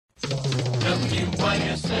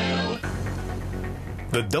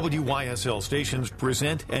The WYSL stations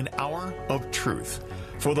present an hour of truth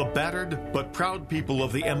for the battered but proud people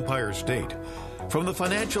of the Empire State. From the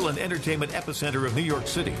financial and entertainment epicenter of New York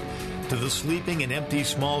City to the sleeping and empty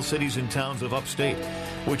small cities and towns of upstate,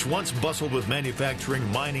 which once bustled with manufacturing,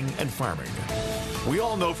 mining, and farming. We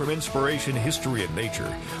all know from inspiration, history, and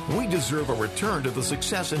nature, we deserve a return to the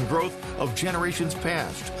success and growth of generations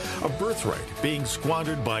past, a birthright being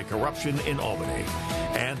squandered by corruption in Albany,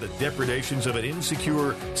 and the depredations of an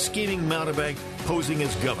insecure, scheming mountebank posing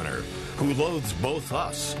as governor, who loathes both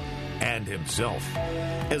us and himself.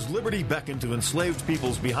 As liberty beckoned to enslaved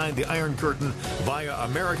peoples behind the Iron Curtain via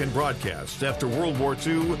American broadcasts after World War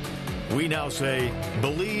II, we now say,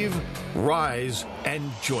 believe, rise,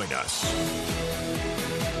 and join us.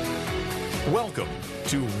 Welcome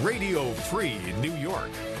to Radio Free New York.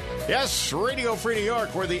 Yes, Radio Free New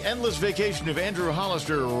York, where the endless vacation of Andrew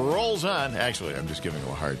Hollister rolls on. Actually, I'm just giving him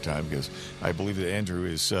a hard time because I believe that Andrew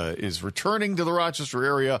is returning to the Rochester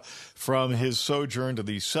area from his sojourn to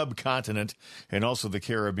the subcontinent and also the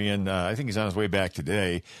Caribbean. I think he's on his way back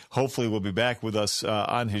today. Hopefully, we'll be back with us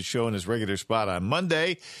on his show in his regular spot on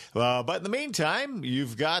Monday. But in the meantime,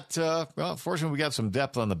 you've got, fortunately, we got some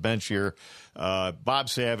depth on the bench here. Bob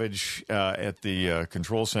Savage at the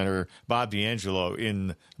control center, Bob D'Angelo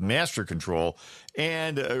in master control,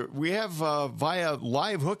 and we have via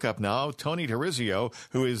live hookup now Tony Terrizio,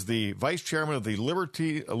 who is the vice chairman of the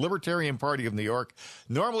Libertarian Party of New York,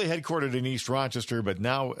 normally headquartered in East Rochester, but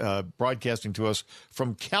now broadcasting to us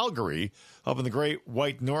from Calgary, up in the great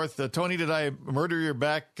white north. Tony, did I murder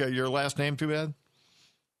your last name too bad?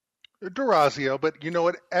 D'Orazio, but you know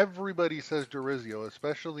what? Everybody says D'Orazio,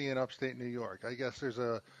 especially in upstate New York. I guess there's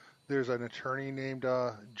an attorney named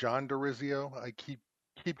John D'Orazio. I keep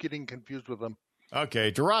getting confused with him. Okay,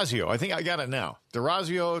 D'Orazio. I think I got it now.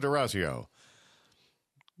 D'Orazio.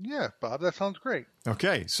 Yeah, Bob, that sounds great.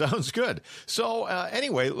 Okay, sounds good. So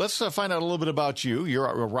anyway, let's find out a little bit about you. You're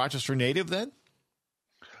a Rochester native then?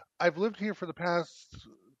 I've lived here for the past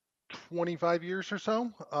 25 years or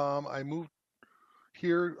so. I moved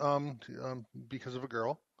here because of a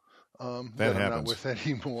girl that I'm not with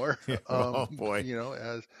anymore. Yeah, oh boy. You know,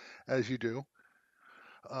 as you do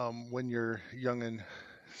when you're young and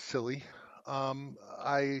silly.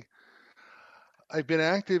 I've been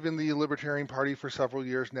active in the Libertarian Party for several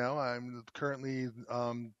years now. I'm currently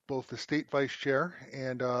both the state vice chair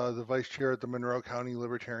and the vice chair at the Monroe County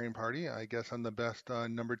Libertarian Party. I guess I'm the best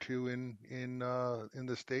number two in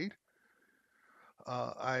the state.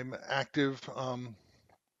 I'm active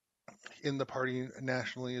in the party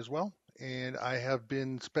nationally as well, and I have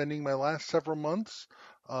been spending my last several months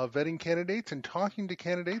vetting candidates and talking to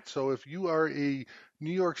candidates. So if you are a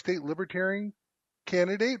New York State Libertarian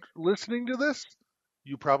candidate listening to this,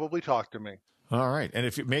 you probably talk to me. All right. And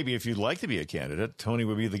if you'd like to be a candidate, Tony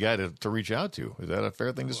would be the guy to reach out to. Is that a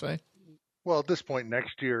fair thing to say? Well, at this point,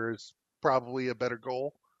 next year is probably a better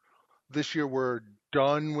goal. This year, we're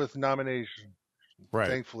done with nominations. Right.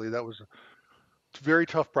 Thankfully, that was a very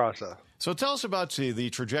tough process. So tell us about the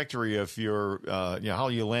trajectory of your, how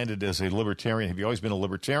you landed as a libertarian. Have you always been a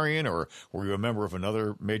libertarian, or were you a member of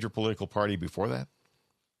another major political party before that?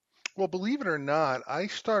 Well, believe it or not, I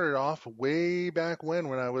started off way back when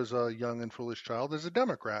I was a young and foolish child as a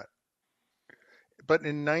Democrat. But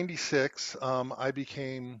in 96, I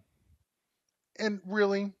became, and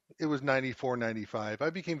really it was 94, 95, I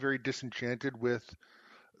became very disenchanted with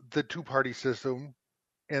the two-party system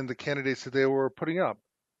and the candidates that they were putting up.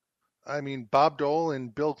 I mean, Bob Dole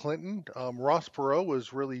and Bill Clinton, Ross Perot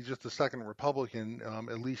was really just the second Republican,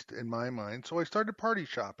 at least in my mind. So I started party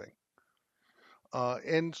shopping.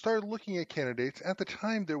 And started looking at candidates. At the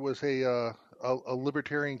time, there was a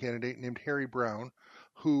libertarian candidate named Harry Brown,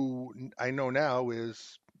 who I know now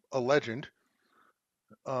is a legend.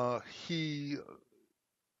 He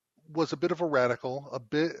was a bit of a radical,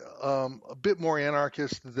 a bit more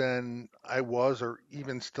anarchist than I was, or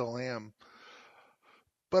even still am.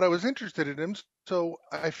 But I was interested in him, so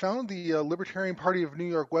I found the Libertarian Party of New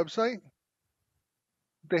York website.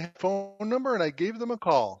 They had a phone number, and I gave them a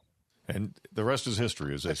call. And the rest is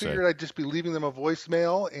history, as they say. I figured I'd just be leaving them a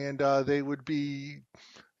voicemail, and they would be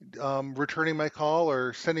returning my call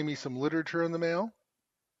or sending me some literature in the mail.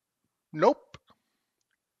 Nope.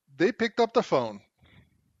 They picked up the phone.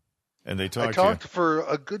 And they talked I talked for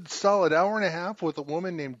a good solid hour and a half with a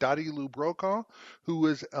woman named Dottie Lou Brokaw, who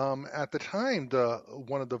was at the time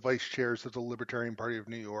one of the vice chairs of the Libertarian Party of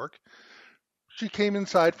New York. She came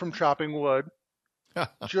inside from chopping wood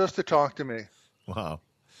just to talk to me. Wow.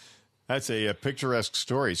 That's a picturesque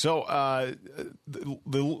story. So, the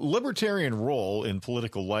libertarian role in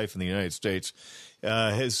political life in the United States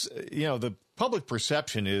has, the public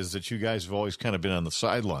perception is that you guys have always kind of been on the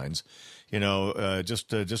sidelines,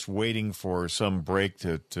 just waiting for some break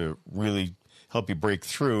to really help you break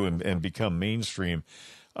through and become mainstream.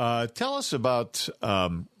 Tell us about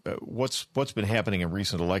what's been happening in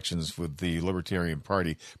recent elections with the Libertarian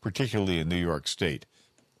Party, particularly in New York State.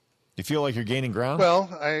 You feel like you're gaining ground? Well,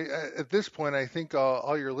 at this point, I think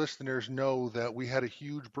all your listeners know that we had a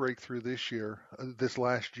huge breakthrough this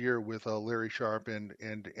last year, with Larry Sharp and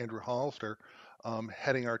Andrew Hollister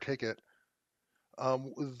heading our ticket.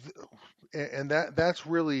 And that's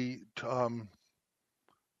really,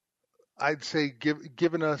 I'd say,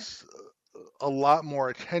 given us a lot more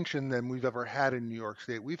attention than we've ever had in New York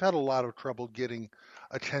State. We've had a lot of trouble getting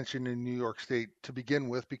attention in New York State to begin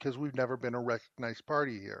with because we've never been a recognized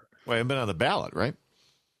party here. Well, you've been on the ballot, right?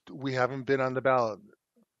 We haven't been on the ballot,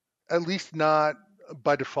 at least not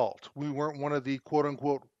by default. We weren't one of the quote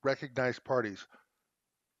unquote recognized parties.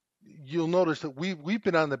 You'll notice that we've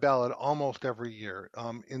been on the ballot almost every year,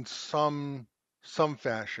 in some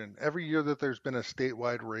fashion. Every year that there's been a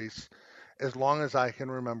statewide race, as long as I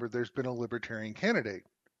can remember, there's been a libertarian candidate.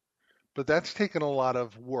 But that's taken a lot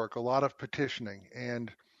of work, a lot of petitioning,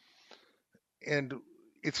 and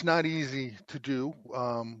it's not easy to do.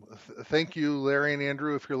 Thank you, Larry and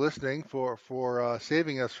Andrew, if you're listening, for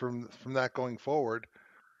saving us from that going forward.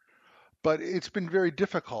 But it's been very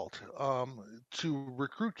difficult to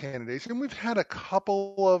recruit candidates, and we've had a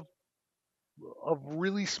couple of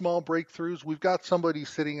really small breakthroughs. We've got somebody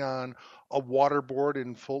sitting on a water board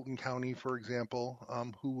in Fulton County, for example,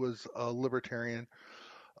 who was a libertarian.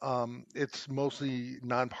 It's mostly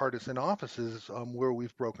nonpartisan offices where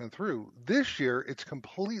we've broken through. This year, it's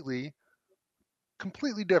completely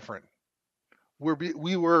different.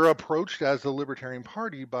 We were approached as the Libertarian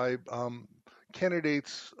Party by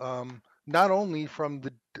candidates, not only from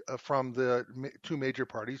the two major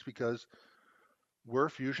parties, because we're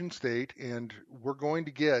a fusion state and we're going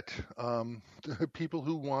to get people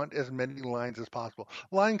who want as many lines as possible,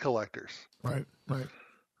 line collectors. Right.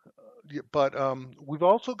 But we've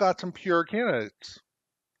also got some pure candidates,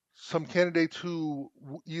 some candidates who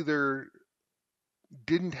either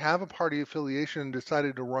didn't have a party affiliation and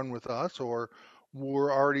decided to run with us, or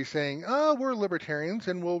were already saying, "Oh, we're libertarians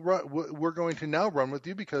and we're going to now run with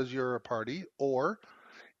you because you're a party," or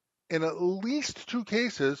in at least two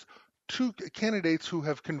cases, two candidates who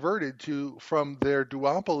have converted from their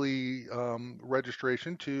duopoly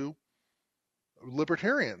registration to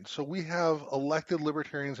libertarians. So we have elected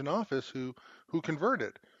libertarians in office who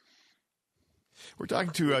converted. We're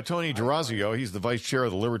talking to Tony DeRazio. He's the vice chair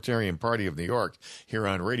of the Libertarian Party of New York here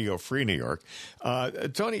on Radio Free New York.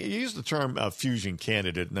 Tony, you used the term fusion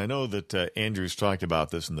candidate, and I know that Andrew's talked about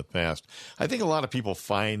this in the past. I think a lot of people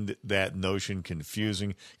find that notion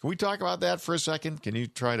confusing. Can we talk about that for a second? Can you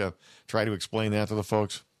try to explain that to the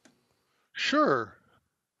folks? Sure.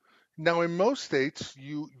 Now, in most states,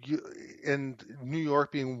 and New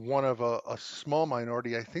York being one of a small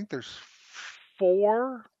minority, I think there's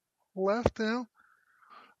 4 left now.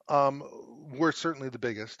 We're certainly the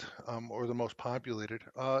biggest, or the most populated.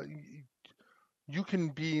 You can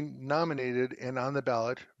be nominated and on the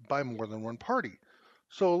ballot by more than one party.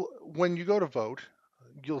 So when you go to vote,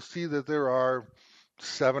 you'll see that there are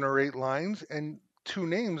 7 or 8 lines and 2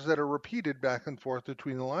 names that are repeated back and forth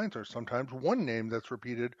between the lines, or sometimes one name that's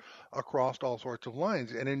repeated across all sorts of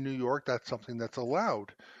lines. And in New York, that's something that's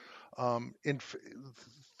allowed.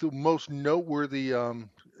 The most noteworthy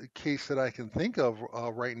case that I can think of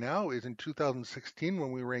right now is in 2016,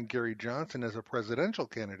 when we ran Gary Johnson as a presidential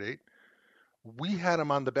candidate. We had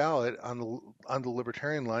him on the ballot on the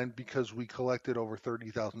Libertarian line because we collected over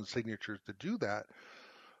 30,000 signatures to do that.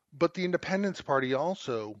 But the Independence Party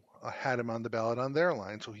also had him on the ballot on their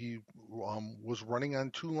line, so he was running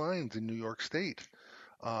on 2 lines in New York State.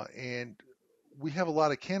 And we have a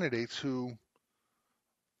lot of candidates who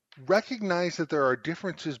recognize that there are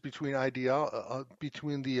differences between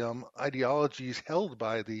the ideologies held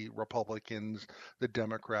by the Republicans, the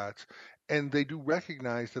Democrats, and they do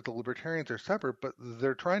recognize that the Libertarians are separate, but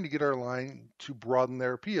they're trying to get our line to broaden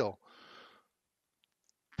their appeal.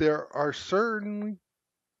 There are certain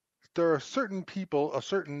people, a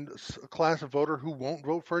certain class of voter, who won't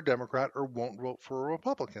vote for a Democrat or won't vote for a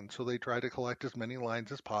Republican. So they try to collect as many lines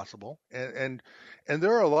as possible. And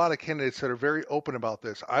there are a lot of candidates that are very open about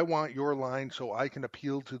this. I want your line so I can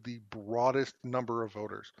appeal to the broadest number of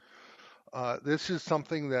voters. This is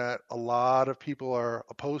something that a lot of people are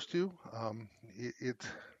opposed to.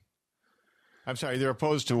 I'm sorry, they're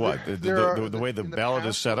opposed to what? The way the in ballot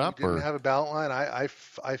is past, set when up? we didn't Or have a ballot line. I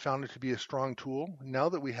found it to be a strong tool. Now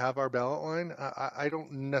that we have our ballot line, I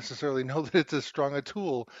don't necessarily know that it's as strong a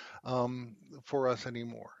tool for us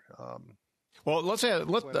anymore. Well,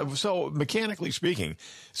 so mechanically speaking,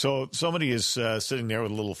 so somebody is sitting there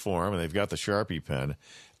with a little form and they've got the Sharpie pen.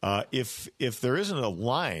 If there isn't a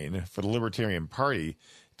line for the Libertarian Party,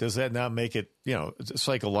 does that not make it,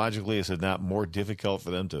 psychologically, is it not more difficult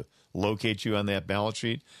for them to locate you on that ballot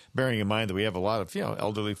sheet? Bearing in mind that we have a lot of,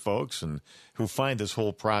 elderly folks and who find this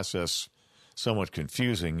whole process somewhat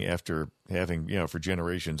confusing after having, for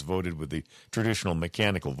generations voted with the traditional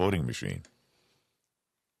mechanical voting machine.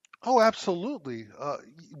 Oh, absolutely.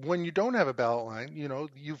 When you don't have a ballot line,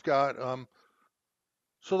 you've got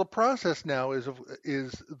so the process now is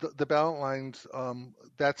the ballot lines.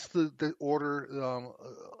 That's the order.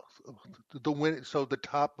 The win. So the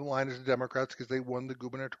top line is the Democrats because they won the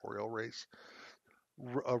gubernatorial race.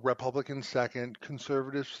 Republicans second,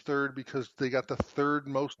 conservatives third because they got the third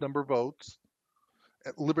most number of votes.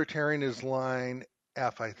 Libertarian is line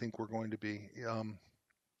F. I think we're going to be.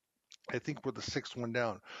 I think we're the sixth one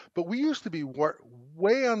down. But we used to be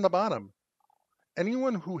way on the bottom.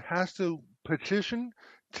 Anyone who has to petition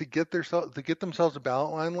to get themselves a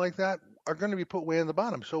ballot line like that are going to be put way on the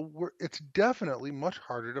bottom. So it's definitely much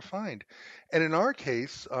harder to find. And in our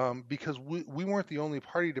case, because we weren't the only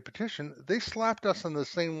party to petition, they slapped us on the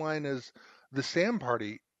same line as the Sam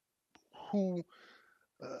Party, who,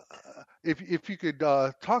 if you could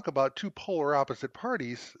talk about two polar opposite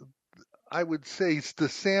parties, I would say the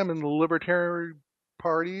Sam and the Libertarian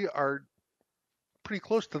Party are pretty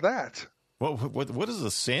close to that. Well, what is the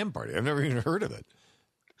SAM Party? I've never even heard of it.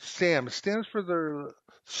 SAM stands for the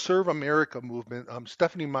Serve America movement.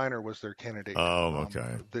 Stephanie Miner was their candidate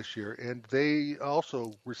this year, and they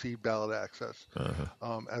also received ballot access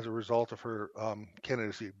as a result of her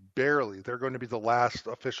candidacy. Barely. They're going to be the last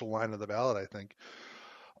official line of the ballot, I think.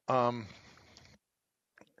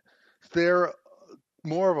 They're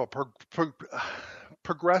more of a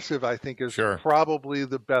progressive, I think, is probably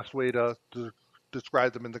the best way to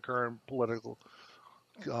describe them in the current political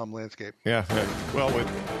landscape. Yeah. Well,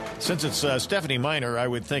 since it's Stephanie Miner, I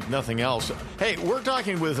would think nothing else. Hey, we're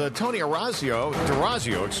talking with Tony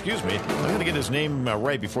DeRazio, excuse me. I'm going to get his name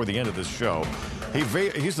right before the end of this show.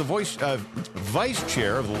 He's the vice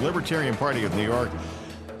chair of the Libertarian Party of New York.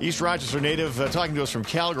 East Rochester native, talking to us from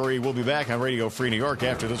Calgary. We'll be back on Radio Free New York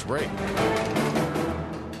after this break.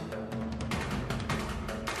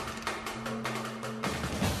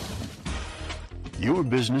 Your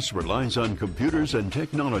business relies on computers and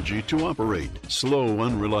technology to operate. Slow,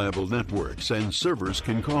 unreliable networks and servers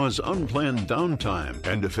can cause unplanned downtime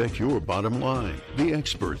and affect your bottom line. The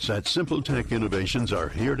experts at Simple Tech Innovations are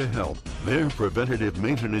here to help. Their preventative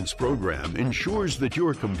maintenance program ensures that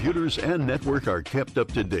your computers and network are kept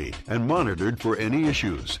up to date and monitored for any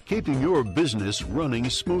issues, keeping your business running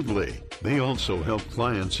smoothly. They also help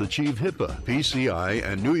clients achieve HIPAA, PCI,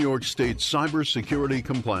 and New York State cybersecurity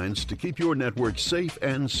compliance to keep your network safe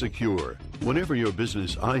and secure. Whatever your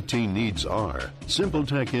business IT needs are, Simple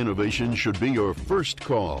Tech Innovation should be your first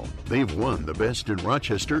call. They've won the Best in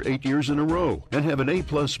Rochester 8 years in a row and have an A+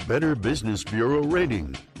 Better Business Bureau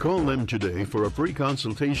rating. Call them today for a free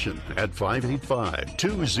consultation at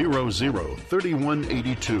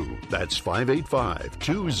 585-200-3182. That's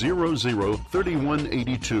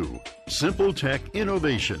 585-200-3182. Simple Tech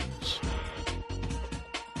Innovations.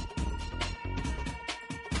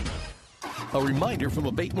 A reminder from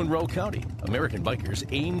Abate Monroe County. American bikers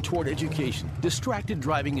aim toward education. Distracted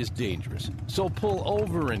driving is dangerous, so pull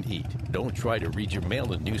over and eat. Don't try to read your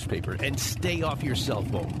mail and newspaper, and stay off your cell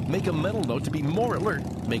phone. Make a mental note to be more alert,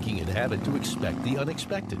 making it a habit to expect the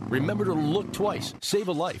unexpected. Remember to look twice. Save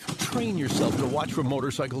a life. Train yourself to watch for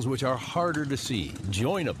motorcycles which are harder to see.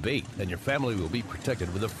 Join Abate, and your family will be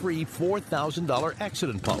protected with a free $4,000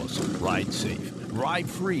 accident policy. Ride safe. Ride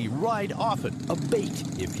free. Ride often.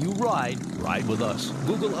 Abate. If you ride with us.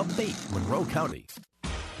 Google Abate Monroe County.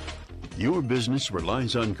 Your business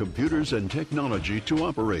relies on computers and technology to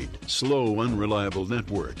operate. Slow, unreliable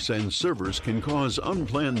networks and servers can cause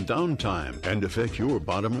unplanned downtime and affect your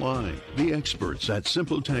bottom line. The experts at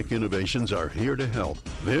Simple Tech Innovations are here to help.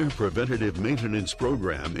 Their preventative maintenance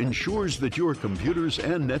program ensures that your computers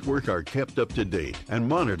and network are kept up to date and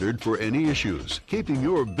monitored for any issues, keeping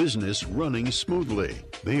your business running smoothly.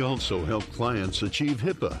 They also help clients achieve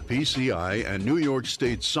HIPAA, PCI, and New York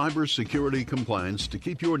State cybersecurity compliance to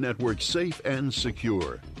keep your network network safe and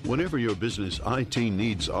secure. Whenever your business IT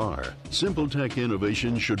needs are, SimpleTech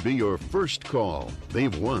Innovation should be your first call.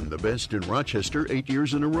 They've won the Best in Rochester 8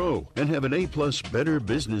 years in a row and have an A-plus Better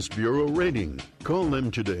Business Bureau rating. Call them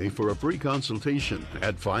today for a free consultation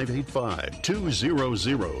at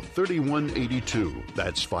 585-200-3182.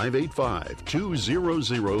 That's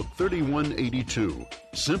 585-200-3182.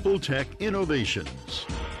 SimpleTech Innovations.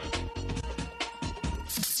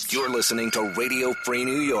 You're listening to Radio Free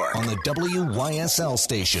New York on the WYSL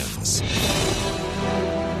stations.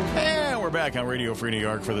 And we're back on Radio Free New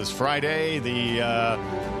York for this Friday,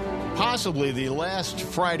 possibly the last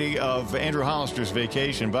Friday of Andrew Hollister's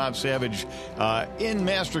vacation. Bob Savage in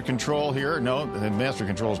master control here. No, master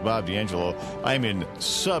control is Bob D'Angelo. I'm in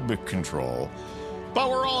sub-control. But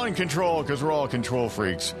we're all in control because we're all control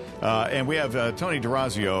freaks. And we have Tony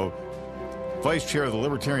D'Orazio, Vice Chair of the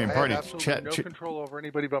Libertarian Party. I have absolutely no control over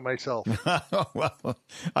anybody but myself. Well,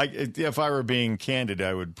 if I were being candid,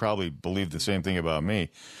 I would probably believe the same thing about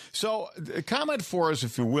me. So comment for us,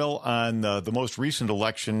 if you will, on the most recent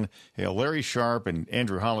election. Larry Sharpe and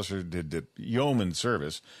Andrew Hollister did yeoman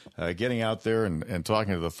service, getting out there and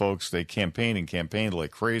talking to the folks. They campaigned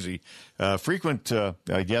like crazy. Frequent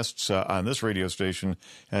guests on this radio station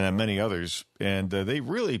and on many others. And it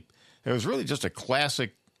was really just a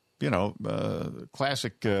classic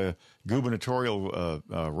gubernatorial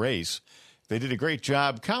race. They did a great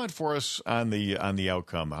job. Comment for us on the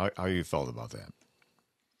outcome. How you felt about that?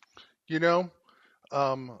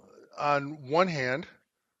 On one hand,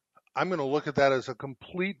 I'm going to look at that as a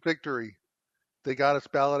complete victory. They got us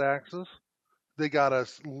ballot access. They got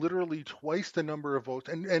us literally twice the number of votes.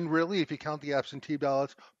 And really, if you count the absentee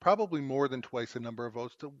ballots, probably more than twice the number of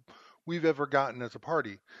votes that we've ever gotten as a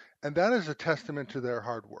party. And that is a testament to their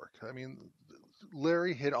hard work. I mean,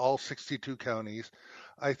 Larry hit all 62 counties.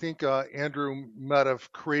 I think Andrew might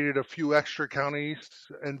have created a few extra counties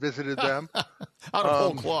and visited them. Out of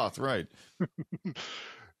whole cloth, right.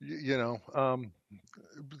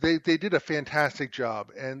 They did a fantastic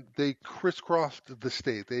job, and they crisscrossed the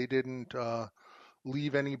state. They didn't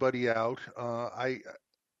leave anybody out. I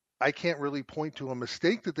can't really point to a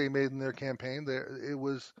mistake that they made in their campaign. It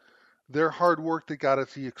was their hard work that got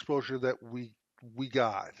us the exposure that we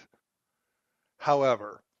got.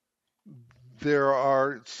 However, there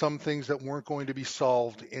are some things that weren't going to be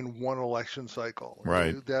solved in one election cycle.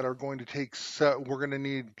 Right. That are going to take. We're going to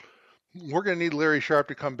need Larry Sharpe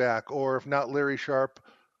to come back, or if not Larry Sharpe,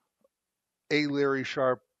 a Larry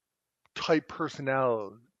Sharpe type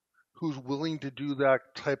personality who's willing to do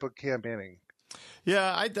that type of campaigning.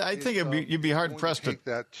 Yeah, I think you'd be hard pressed to take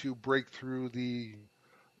that to break through the.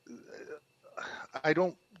 I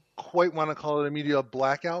don't quite want to call it a media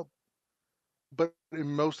blackout, but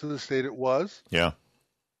in most of the state it was. Yeah.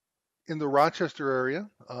 In the Rochester area,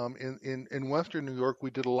 in Western New York,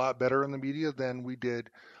 we did a lot better in the media than we did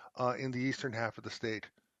in the eastern half of the state.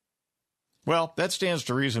 Well, that stands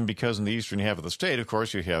to reason because in the eastern half of the state, of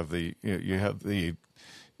course, you have the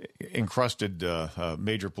encrusted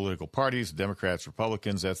major political parties, Democrats,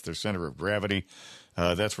 Republicans. That's their center of gravity.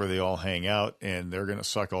 That's where they all hang out, and they're going to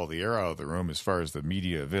suck all the air out of the room as far as the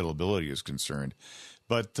media availability is concerned.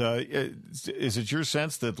 But is it your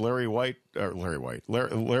sense that Larry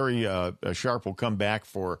Sharpe will come back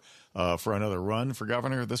for another run for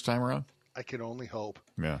governor this time around? I can only hope.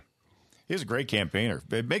 Yeah. He's a great campaigner.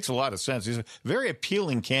 It makes a lot of sense. He's a very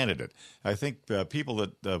appealing candidate. I think people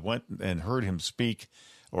that went and heard him speak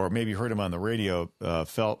or maybe heard him on the radio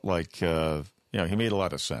felt like he made a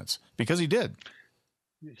lot of sense because he did.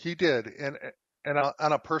 He did. And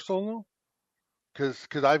on a personal note,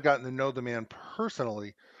 because I've gotten to know the man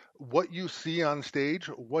personally, what you see on stage,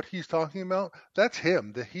 what he's talking about, that's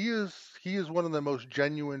him. He is one of the most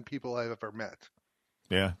genuine people I've ever met.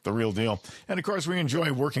 Yeah, the real deal. And, of course, we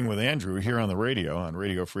enjoy working with Andrew here on the radio, on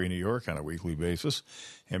Radio Free New York on a weekly basis,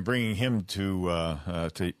 and bringing him to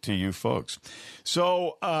you folks.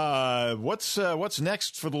 So what's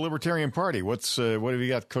next for the Libertarian Party? What have you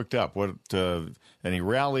got cooked up? Any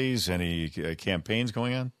rallies, any campaigns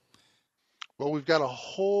going on? Well, we've got a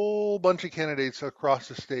whole bunch of candidates across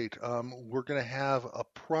the state. We're going to have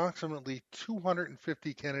approximately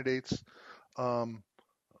 250 candidates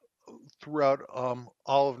throughout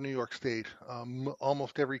all of New York State.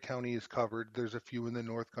 Almost every county is covered. There's a few in the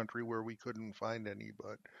North Country where we couldn't find any,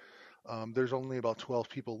 but there's only about 12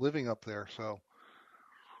 people living up there. So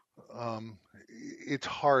it's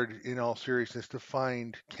hard, in all seriousness, to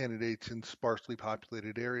find candidates in sparsely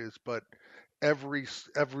populated areas. But every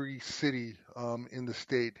city in the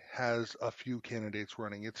state has a few candidates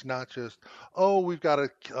running. It's not just, we've got a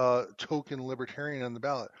token libertarian on the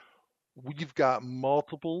ballot. We've got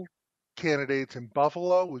multiple candidates in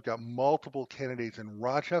Buffalo. We've got multiple candidates in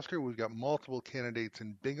Rochester. We've got multiple candidates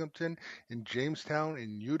in Binghamton, in Jamestown,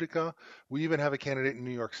 in Utica. We even have a candidate in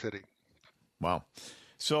New York City. Wow.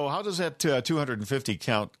 So how does that 250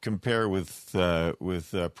 count compare with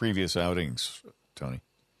previous outings, Tony?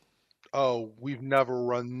 Oh, we've never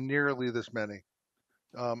run nearly this many.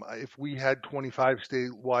 If we had 25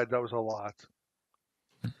 statewide, that was a lot.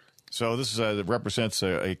 So this represents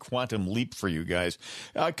a quantum leap for you guys.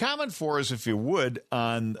 Comment for us, if you would,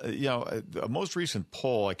 on a most recent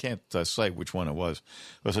poll. I can't cite which one it was.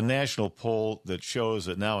 It was a national poll that shows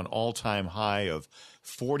that now an all-time high of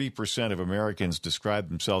 40% of Americans describe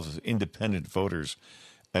themselves as independent voters,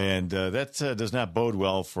 and that does not bode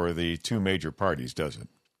well for the two major parties, does it?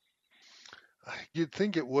 You'd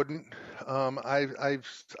think it wouldn't.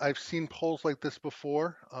 I've seen polls like this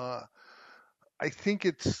before. I think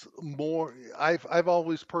it's more. I've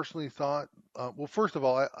always personally thought. Well, first of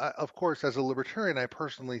all, of course, as a libertarian, I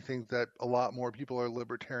personally think that a lot more people are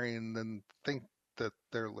libertarian than think that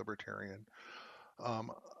they're libertarian.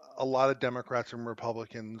 Um, a lot of Democrats and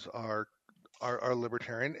Republicans are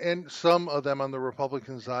libertarian, and some of them on the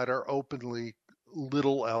Republican side are openly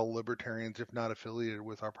little L libertarians, if not affiliated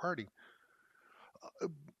with our party.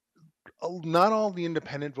 Not all the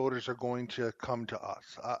independent voters are going to come to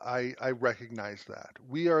us. I recognize that.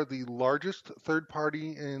 We are the largest third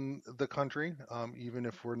party in the country, even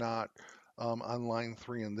if we're not on line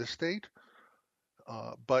three in this state.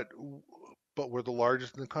 But we're the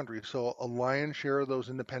largest in the country. So a lion's share of those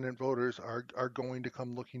independent voters are going to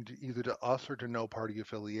come looking to either to us or to no party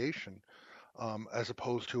affiliation, as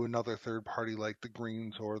opposed to another third party like the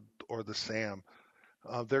Greens or the SAM.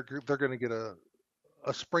 They're going to get a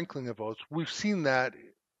sprinkling of votes. We've seen that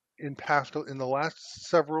in the last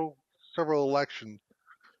several elections.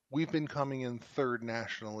 We've been coming in third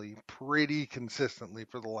nationally pretty consistently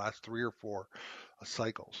for the last 3 or 4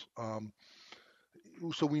 cycles.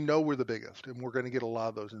 So we know we're the biggest, and we're going to get a lot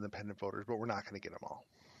of those independent voters, but we're not going to get them all.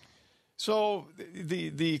 So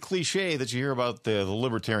the cliche that you hear about the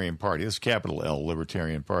Libertarian Party, this capital L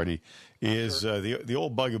Libertarian Party, is Sure. the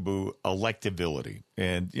old bugaboo electability,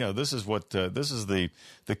 and this is what this is the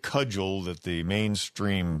cudgel that the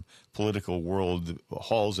mainstream political world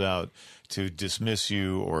hauls out to dismiss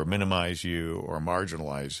you or minimize you or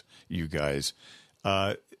marginalize you guys.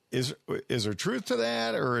 Is there truth to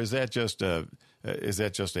that, or is that just a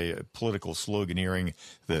political sloganeering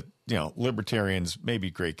that libertarians may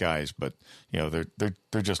be great guys, but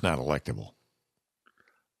they're just not electable?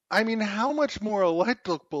 I mean, how much more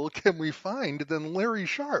electable can we find than Larry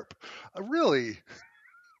Sharp? Really?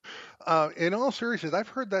 In all seriousness, I've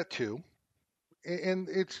heard that too, and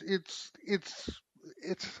it's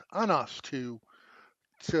on us to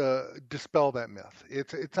dispel that myth.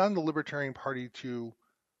 It's on the Libertarian Party to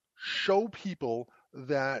show people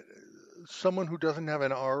that someone who doesn't have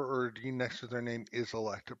an R or a D next to their name is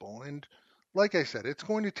electable. And like I said, it's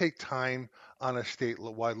going to take time on a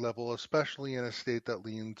statewide level, especially in a state that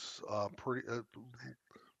leans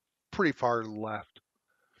pretty far left.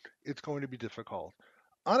 It's going to be difficult.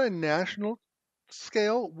 On a national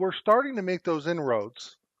scale, we're starting to make those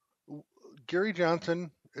inroads. Gary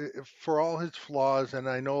Johnson, for all his flaws, and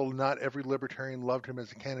I know not every libertarian loved him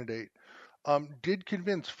as a candidate, did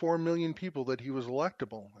convince 4 million people that he was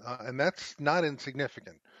electable, and that's not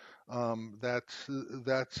insignificant.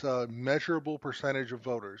 That's a measurable percentage of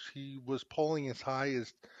voters. He was polling as high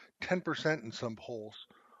as 10% in some polls,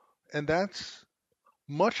 and that's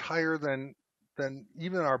much higher than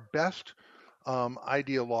even our best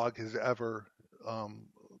ideologue has ever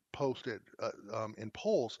posted in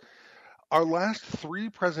polls. Our last 3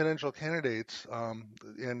 presidential candidates,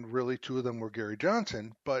 and really 2 of them were Gary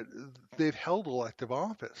Johnson, but they've held elective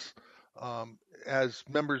office as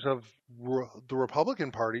members of the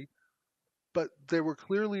Republican Party, but they were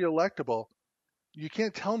clearly electable. You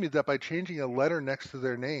can't tell me that by changing a letter next to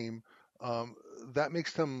their name, that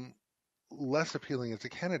makes them less appealing as a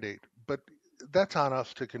candidate. But that's on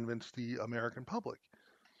us to convince the American public.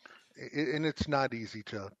 And it's not easy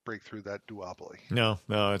to break through that duopoly. No,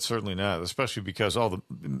 it's certainly not, especially because all the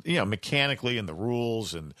mechanically and the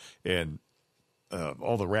rules and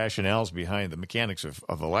all the rationales behind the mechanics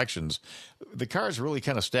of elections, the cards are really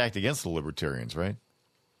kind of stacked against the libertarians, right?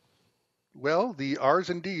 Well, the R's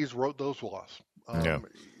and D's wrote those laws. Yeah.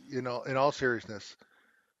 In all seriousness,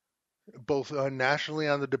 both nationally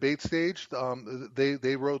on the debate stage,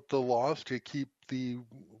 they wrote the laws to keep the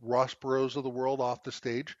Ross Perot's of the world off the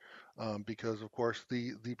stage, because of course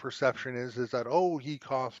the perception is that he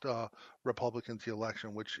cost Republicans the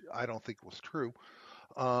election, which I don't think was true.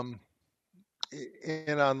 And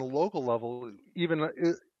on the local level, even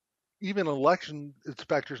even election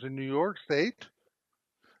inspectors in New York State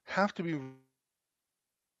have to be.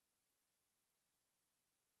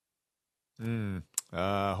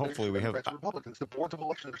 Hopefully we have. Republicans. The boards of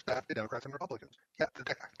elections are staffed by Democrats and Republicans. Yeah, the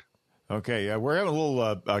fact. Okay, we're having a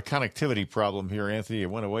little connectivity problem here, Anthony. It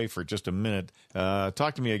went away for just a minute.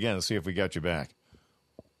 Talk to me again and see if we got you back.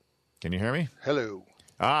 Can you hear me? Hello.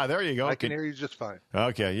 There you go. I can hear you just fine.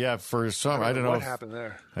 Okay, yeah. For some, I don't know what happened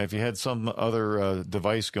there. If you had some other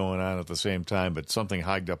device going on at the same time, but something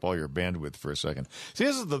hogged up all your bandwidth for a second. See,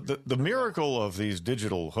 this is the miracle of these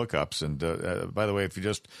digital hookups. And by the way, if you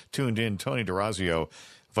just tuned in, Tony DeRazio,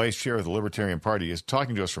 Vice Chair of the Libertarian Party, is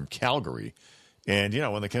talking to us from Calgary. And,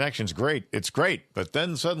 when the connection's great, it's great. But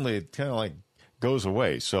then suddenly it kind of like goes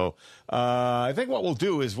away. So I think what we'll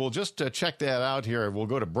do is we'll just check that out here. We'll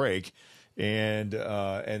go to break. And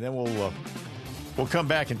then we'll come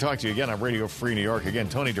back and talk to you again on Radio Free New York. Again,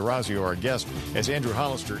 Tony DeRazio, our guest, as Andrew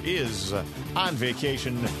Hollister is on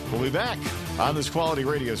vacation. We'll be back on this quality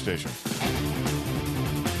radio station.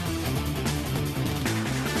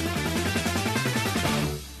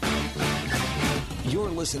 You're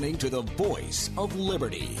listening to the voice of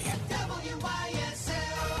liberty.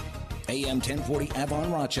 AM 1040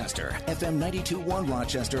 Avon, Rochester, FM 92.1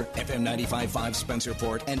 Rochester, FM 95.5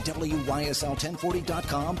 Spencerport, and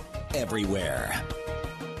WYSL1040.com everywhere.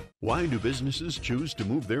 Why do businesses choose to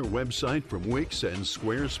move their website from Wix and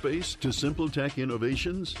Squarespace to SimpleTech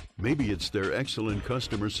Innovations? Maybe it's their excellent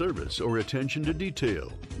customer service or attention to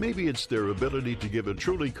detail. Maybe it's their ability to give a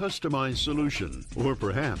truly customized solution. Or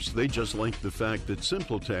perhaps they just like the fact that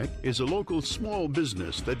SimpleTech is a local small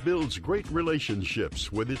business that builds great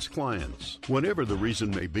relationships with its clients. Whatever the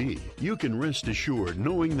reason may be, you can rest assured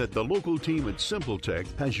knowing that the local team at SimpleTech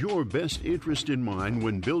has your best interest in mind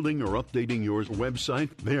when building or updating your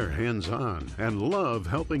website. They're hands-on and love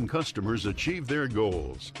helping customers achieve their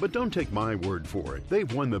goals. But don't take my word for it.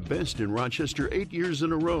 They've won the best in Rochester 8 years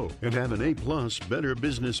in a row and have an A+ Better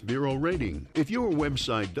Business Bureau rating. If your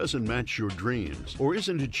website doesn't match your dreams or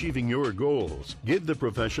isn't achieving your goals, give the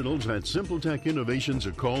professionals at SimpleTech Innovations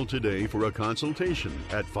a call today for a consultation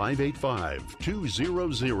at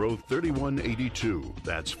 585-200-3182.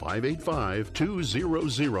 That's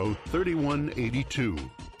 585-200-3182.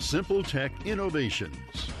 SimpleTech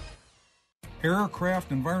Innovations.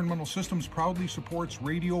 Aircraft Environmental Systems proudly supports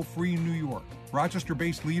Radio Free New York.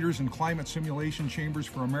 Rochester-based leaders in climate simulation chambers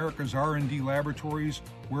for America's R&D laboratories.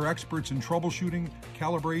 We're experts in troubleshooting,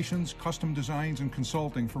 calibrations, custom designs, and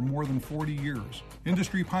consulting for more than 40 years.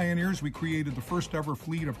 Industry pioneers, we created the first ever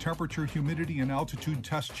fleet of temperature, humidity, and altitude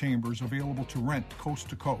test chambers available to rent coast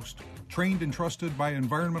to coast. Trained and trusted by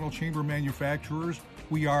environmental chamber manufacturers,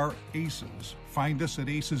 we are ACES. Find us at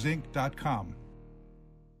acesinc.com.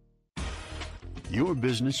 Your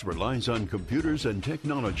business relies on computers and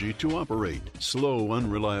technology to operate. Slow,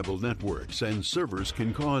 unreliable networks and servers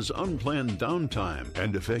can cause unplanned downtime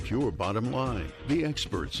and affect your bottom line. The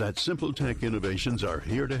experts at SimpleTech Innovations are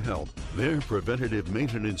here to help. Their preventative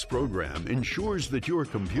maintenance program ensures that your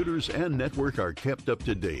computers and network are kept up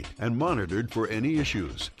to date and monitored for any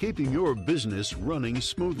issues, keeping your business running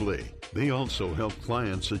smoothly. They also help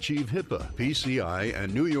clients achieve HIPAA, PCI,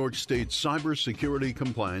 and New York State cybersecurity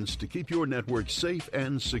compliance to keep your network safe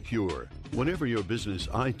and secure. Whatever your business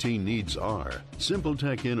IT needs are,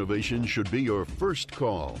 SimpleTech Innovation should be your first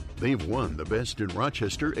call. They've won the best in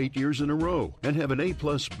Rochester 8 years in a row and have an A+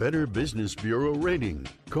 Better Business Bureau rating.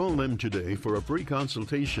 Call them today for a free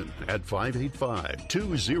consultation at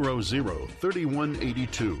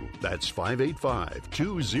 585-200-3182. That's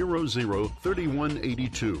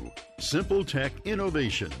 585-200-3182. SimpleTech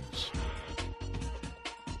Innovations.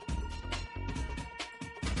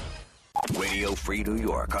 Radio Free New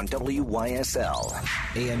York on WYSL.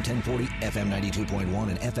 AM 1040, FM 92.1,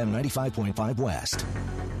 and FM 95.5 West.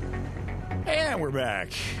 And we're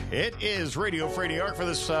back. It is Radio Free New York for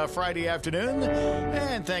this Friday afternoon.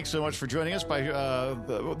 And thanks so much for joining us. By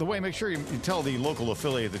the way, make sure you tell the local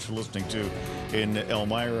affiliate that you're listening to in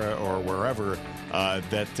Elmira or wherever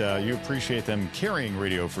that you appreciate them carrying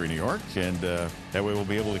Radio Free New York. And that way we'll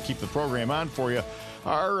be able to keep the program on for you.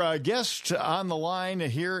 Our guest on the line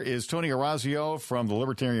here is Tony DeRazio from the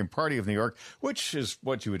Libertarian Party of New York, which is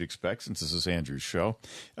what you would expect since this is Andrew's show.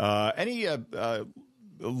 Any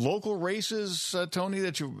local races, Tony,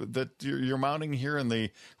 that you're mounting here in the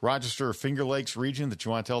Rochester Finger Lakes region that you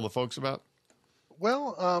want to tell the folks about?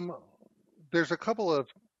 Well, there's a couple of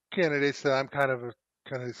candidates that I'm kind of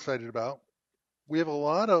excited about. We have a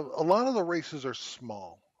lot of the races are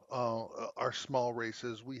small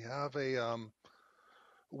races. We have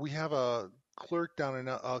a clerk down in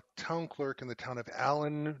a town clerk in the town of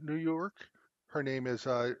Allen, New York, Her name is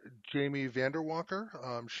Jamie Vanderwalker.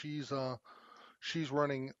 She's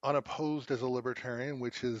running unopposed as a libertarian,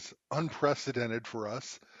 which is unprecedented for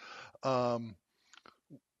us. Um,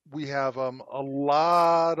 we have a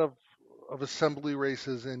lot of assembly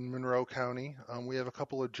races in Monroe County. We have a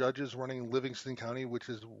couple of judges running in Livingston County, which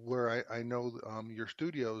is where I know your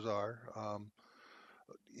studios are.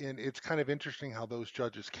 And it's kind of interesting how those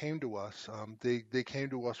judges came to us. They came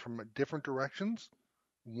to us from different directions.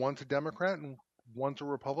 One's a Democrat and one's a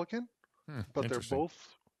Republican, but they're Interesting.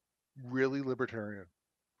 both really libertarian.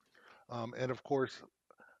 And of course,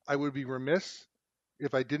 I would be remiss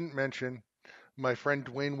if I didn't mention my friend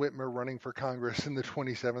Dwayne Whitmer running for Congress in the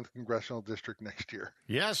 27th Congressional District next year.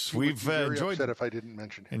 Yes, He would we've be very enjoyed upset if I didn't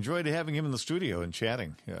mention him. enjoyed having him in the studio and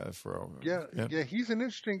chatting for. Yeah, he's an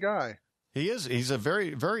interesting guy. He is. He's a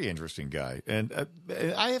very, very interesting guy. And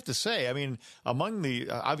I have to say, I mean, among the,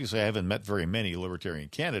 obviously I haven't met very many libertarian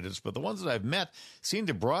candidates, but the ones that I've met seem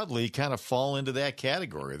to broadly kind of fall into that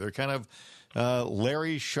category. They're kind of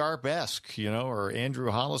Larry Sharp-esque, or Andrew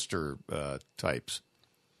Hollister types.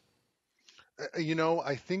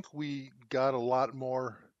 I think we got a lot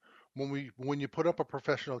more when you put up a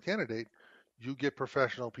professional candidate, you get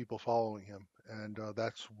professional people following him, and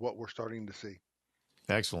that's what we're starting to see.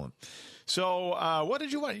 Excellent. So, what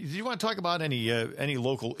did you want? Did you want to talk about any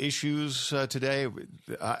local issues today?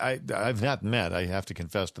 I've not met. I have to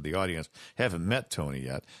confess to the audience, haven't met Tony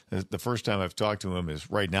yet. The first time I've talked to him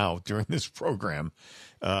is right now during this program,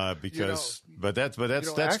 because. But that's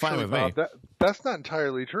actually, fine with Bob, me. That's not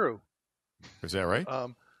entirely true. Is that right?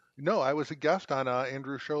 No, I was a guest on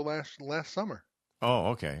Andrew's show last summer. Oh,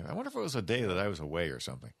 okay. I wonder if it was a day that I was away or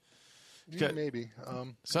something. Yeah, maybe.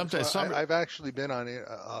 Sometimes I've actually been on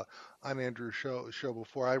Andrew's show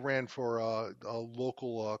before. I ran for a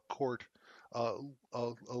local court, a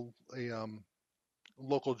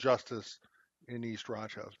local justice in East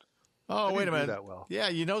Rochester. Oh, wait a minute. That well. Yeah,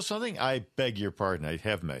 you know something? I beg your pardon. I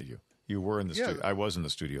have met you. You were in the studio. I was in the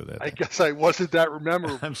studio that day. I guess I wasn't that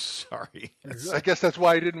memorable. I'm sorry. I guess that's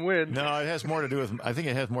why I didn't win. No, it has more to do with. I think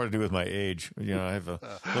it has more to do with my age. I have a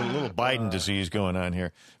little Biden disease going on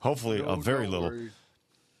here. Hopefully, a very little. Worry.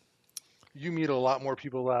 You meet a lot more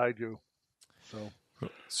people than I do.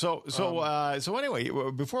 So anyway,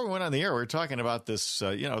 before we went on the air, we were talking about this.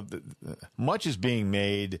 Much is being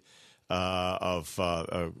made of.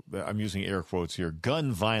 I'm using air quotes here.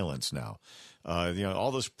 Gun violence now.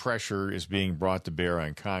 All this pressure is being brought to bear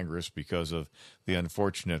on Congress because of the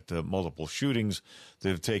unfortunate multiple shootings that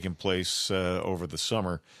have taken place over the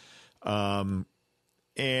summer. And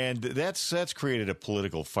that's created a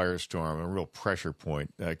political firestorm, a real pressure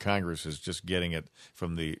point. Congress is just getting it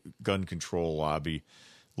from the gun control lobby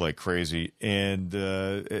like crazy. And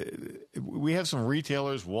we have some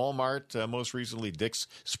retailers, Walmart, most recently Dick's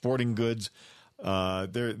Sporting Goods.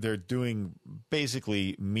 They're doing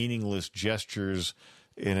basically meaningless gestures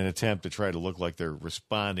in an attempt to try to look like they're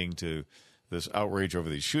responding to this outrage over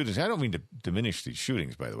these shootings. I don't mean to diminish these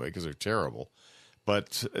shootings, by the way, because they're terrible.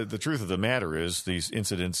 But the truth of the matter is these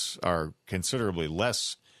incidents are considerably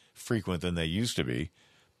less frequent than they used to be.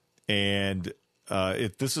 And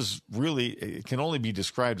this is really, it can only be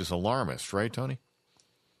described as alarmist, right, Tony?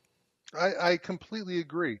 I completely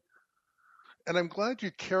agree. And I'm glad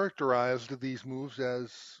you characterized these moves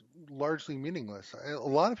as largely meaningless. A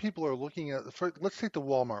lot of people are looking at, let's take the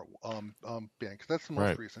Walmart ban, because that's the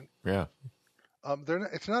most recent. Yeah.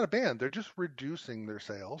 It's not a ban. They're just reducing their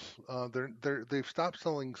sales. They've stopped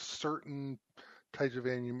selling certain types of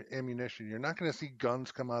ammunition. You're not going to see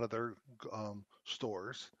guns come out of their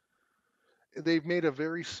stores. They've made a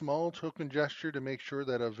very small token gesture to make sure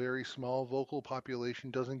that a very small vocal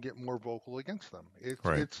population doesn't get more vocal against them.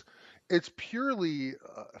 It's purely,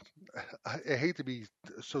 I hate to be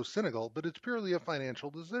so cynical, but it's purely a financial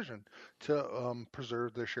decision to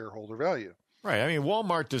preserve their shareholder value. Right. I mean,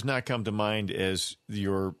 Walmart does not come to mind as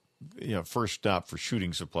your first stop for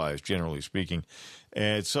shooting supplies, generally speaking,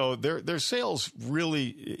 and so their sales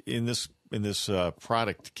really in this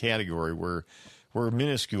product category were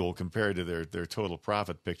minuscule compared to their total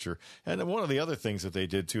profit picture. And then one of the other things that they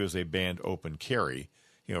did too is they banned open carry,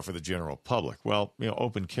 for the general public. Well,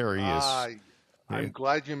 open carry is. I'm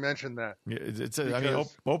glad you mentioned that.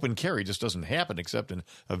 Open carry just doesn't happen except in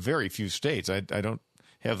a very few states. I don't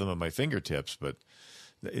have them at my fingertips, but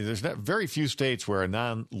there's not very few states where a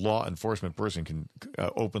non-law enforcement person can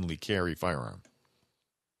openly carry firearm.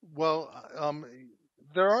 Well,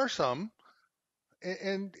 there are some.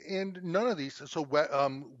 And none of these. So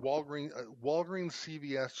Walgreens,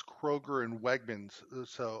 CVS, Kroger, and Wegmans.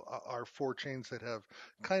 Are four chains that have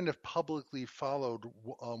kind of publicly followed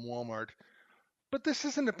Walmart. But this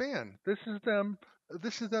isn't a ban. This is them.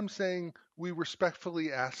 This is them saying we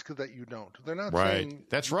respectfully ask that you don't. They're not Right. saying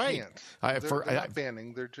That's you right. can't. They're not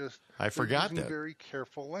banning. I They're forgot using that. very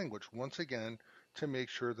careful language once again to make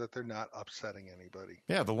sure that they're not upsetting anybody.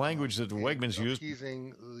 Yeah, the language that the Wegmans used.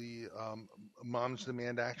 Appeasing the Moms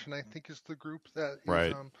Demand Action, I think, is the group that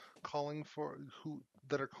Right. is calling for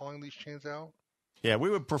that are calling these chains out. Yeah, we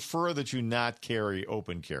would prefer that you not carry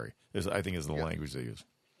open carry. I think is the language they use.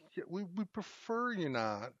 Yeah, we prefer you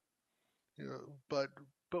not, but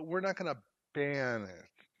we're not going to ban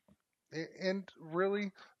it. And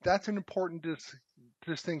really, that's an important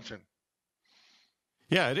distinction.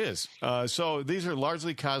 Yeah, it is. So these are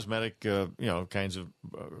largely cosmetic, kinds of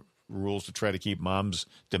rules to try to keep Moms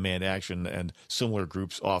Demand Action and similar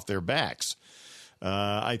groups off their backs.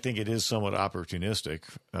 I think it is somewhat opportunistic.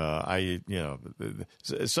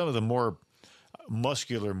 Some of the more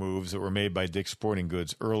muscular moves that were made by Dick's Sporting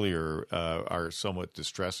Goods earlier are somewhat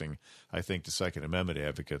distressing, I think, to Second Amendment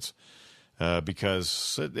advocates.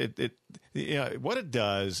 Because what it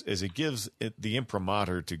does is it gives the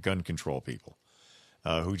imprimatur to gun control people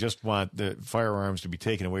who just want the firearms to be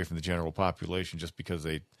taken away from the general population just because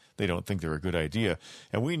they don't think they're a good idea.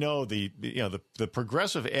 And we know the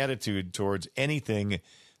progressive attitude towards anything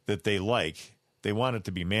that they like, they want it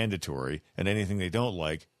to be mandatory, and anything they don't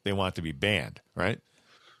like, they want to be banned, right?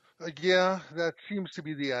 Yeah, that seems to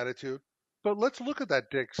be the attitude. But let's look at that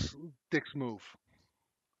Dick's move.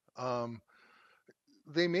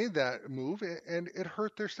 They made that move and it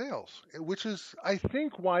hurt their sales, which is, I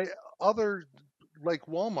think, why other like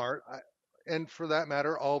Walmart, and for that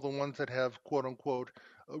matter, all the ones that have quote unquote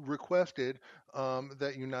requested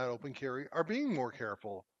that you not open carry are being more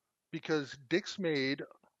careful, because Dick's made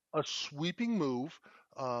a sweeping move,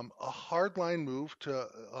 a hardline move to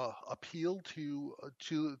appeal to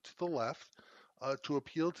the left, to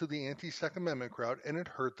appeal to the anti-Second Amendment crowd, and it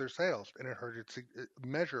hurt their sales, and it hurt it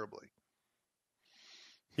measurably.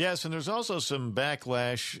 Yes, and there's also some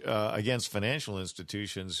backlash against financial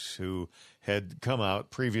institutions who had come out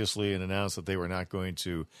previously and announced that they were not going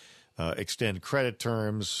to extend credit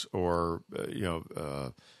terms or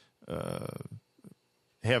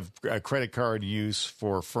have a credit card use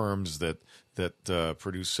for firms that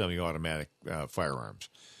produce semi-automatic firearms.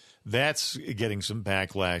 That's getting some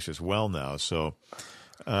backlash as well now. So,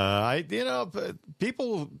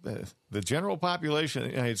 people, the general population of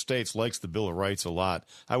the United States likes the Bill of Rights a lot.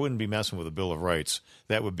 I wouldn't be messing with the Bill of Rights.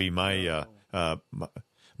 That would be my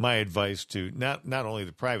my advice to not only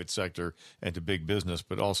the private sector and to big business,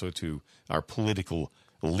 but also to our political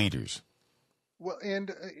leaders. Well,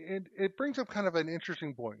 and it brings up kind of an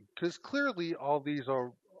interesting point, because clearly all these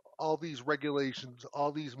regulations,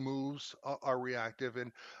 all these moves are reactive,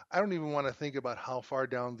 and I don't even want to think about how far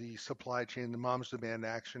down the supply chain the Moms Demand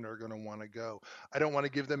Action are going to want to go. I don't want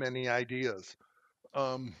to give them any ideas,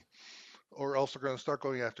 or else they're going to start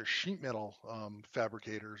going after sheet metal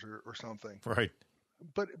fabricators or something. Right.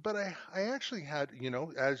 But I actually had,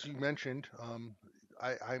 as you mentioned,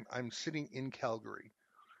 I'm sitting in Calgary.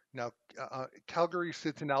 Now, Calgary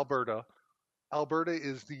sits in Alberta. Alberta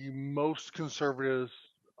is the most conservative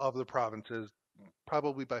of the provinces,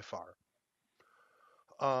 probably by far.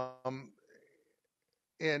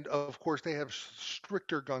 And of course, they have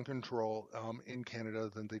stricter gun control in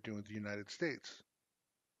Canada than they do in the United States.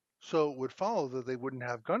 So it would follow that they wouldn't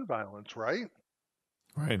have gun violence, right?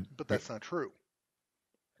 Right. But that's not true.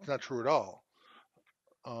 It's not true at all.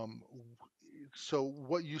 So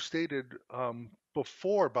what you stated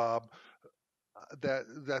before, Bob,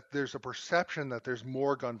 that there's a perception that there's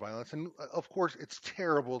more gun violence, and of course it's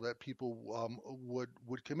terrible that people would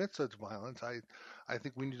commit such violence. I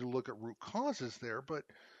think we need to look at root causes there, but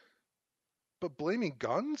blaming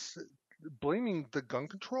the gun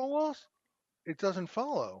control laws, it doesn't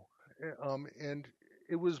follow. And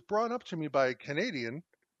it was brought up to me by a Canadian.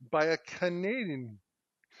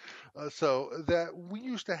 So that we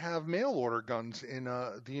used to have mail order guns in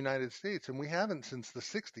the United States, and we haven't since the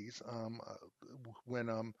 60s,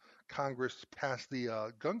 when Congress passed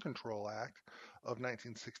the Gun Control Act of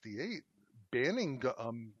 1968, banning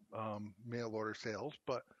mail order sales.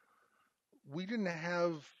 But we didn't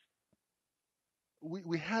have,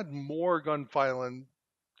 we had more gun violence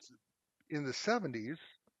in the 70s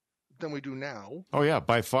than we do now. Oh, yeah,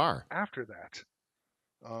 by far. After that.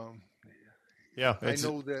 Yeah, I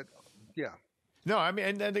know that. Yeah. No, I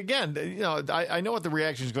mean, and again, I know what the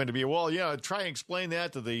reaction is going to be. Well, try and explain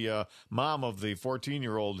that to the mom of the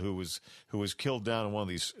 14-year-old who was killed down in one of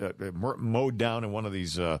these, mowed down in one of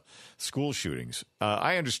these school shootings.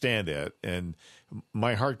 I understand that, and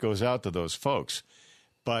my heart goes out to those folks.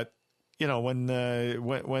 But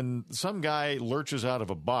when some guy lurches out of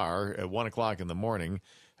a bar at 1:00 in the morning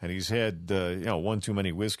and he's had one too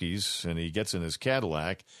many whiskeys and he gets in his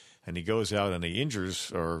Cadillac and he goes out and he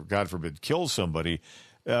injures or God forbid kills somebody,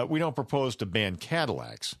 we don't propose to ban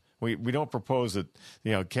Cadillacs. We don't propose that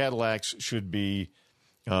Cadillacs should be.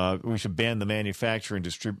 We should ban the manufacture and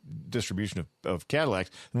distribution of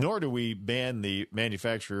Cadillacs, nor do we ban the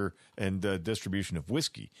manufacture and distribution of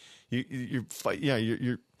whiskey.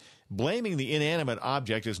 You're blaming the inanimate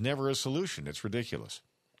object is never a solution. It's ridiculous.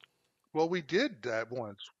 Well, we did that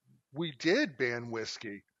once. We did ban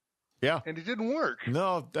whiskey. Yeah. And it didn't work.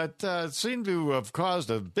 No, that seemed to have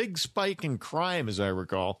caused a big spike in crime, as I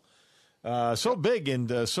recall. So big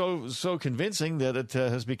and so convincing that it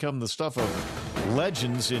has become the stuff of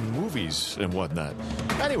legends in movies and whatnot.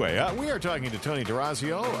 Anyway, we are talking to Tony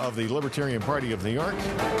D'Orazio of the Libertarian Party of New York.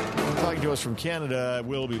 Talking to us from Canada.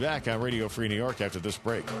 We'll be back on Radio Free New York after this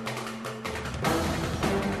break.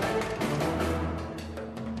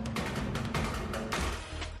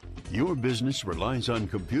 Your business relies on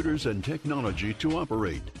computers and technology to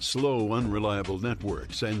operate. Slow, unreliable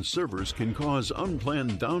networks and servers can cause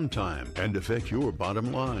unplanned downtime and affect your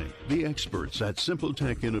bottom line. The experts at Simple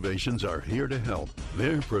Tech Innovations are here to help.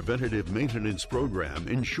 Their preventative maintenance program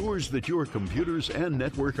ensures that your computers and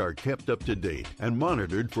network are kept up to date and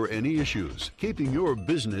monitored for any issues, keeping your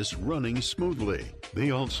business running smoothly.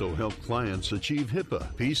 They also help clients achieve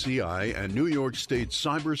HIPAA, PCI, and New York State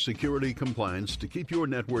cybersecurity compliance to keep your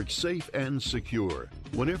network safe and secure.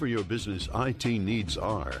 Whatever your business IT needs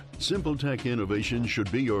are, Simple Tech Innovations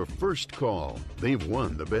should be your first call. They've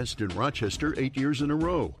won the Best in Rochester 8 years in a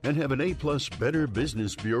row and have an A+ Better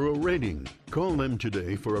Business Bureau rating. Call them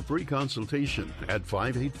today for a free consultation at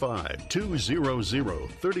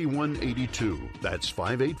 585-200-3182. That's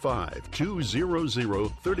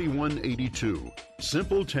 585-200-3182.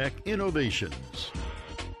 Simple Tech Innovations.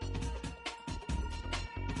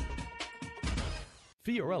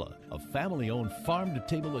 Fiorella, a family-owned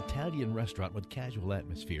farm-to-table Italian restaurant with casual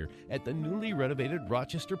atmosphere at the newly renovated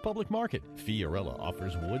Rochester Public Market. Fiorella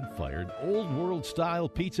offers wood-fired, old-world-style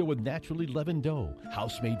pizza with naturally leavened dough,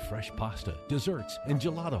 house-made fresh pasta, desserts, and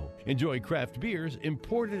gelato. Enjoy craft beers,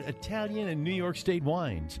 imported Italian and New York State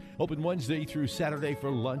wines. Open Wednesday through Saturday for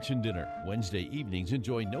lunch and dinner. Wednesday evenings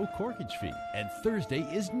enjoy no corkage fee, and Thursday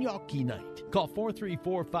is gnocchi night. Call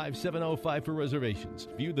 434-5705 for reservations.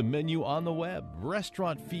 View the menu on the web, restaurantfiorella.com.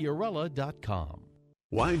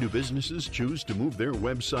 Why do businesses choose to move their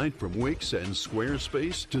website from Wix and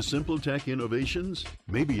Squarespace to Simple Tech Innovations?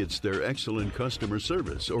 Maybe it's their excellent customer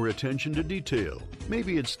service or attention to detail.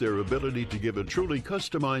 Maybe it's their ability to give a truly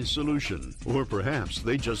customized solution. Or perhaps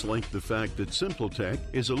they just like the fact that Simple Tech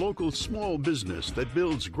is a local small business that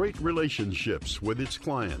builds great relationships with its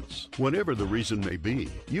clients. Whatever the reason may be,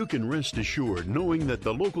 you can rest assured knowing that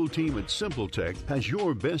the local team at Simple Tech has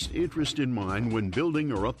your best interest in mind when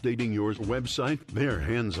building or updating your website. They're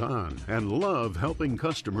hands-on and love helping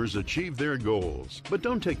customers achieve their goals. But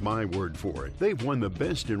don't take my word for it. They've won the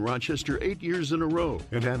Best in Rochester 8 years in a row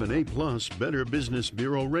and have an A+ Better Business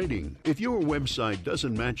Bureau rating. If your website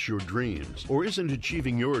doesn't match your dreams or isn't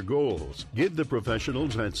achieving your goals, give the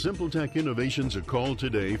professionals at Simple Tech Innovations a call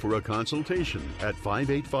today for a consultation at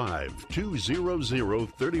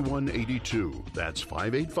 585-200-3182. That's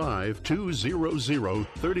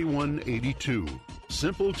 585-200-3182.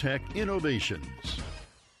 Simple Tech Innovations.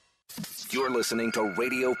 You're listening to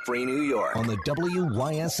Radio Free New York on the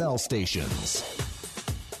WYSL stations.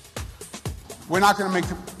 We're not going to make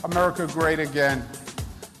America great again.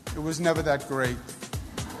 It was never that great.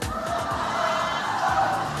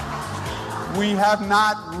 We have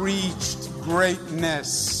not reached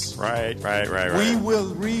greatness. Right. We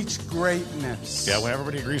will reach greatness. Yeah, when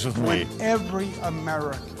everybody agrees with me. When every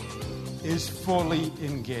American is fully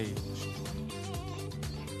engaged.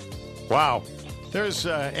 Wow. There's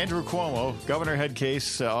Andrew Cuomo, Governor Head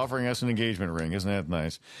Case, offering us an engagement ring. Isn't that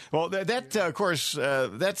nice? Well, that of course,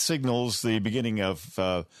 that signals the beginning of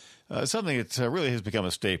something that really has become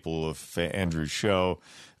a staple of Andrew's show.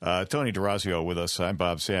 Tony D'Orazio with us. I'm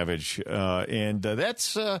Bob Savage. And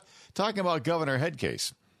that's talking about Governor Head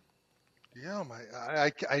Case. Yeah,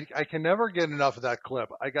 I can never get enough of that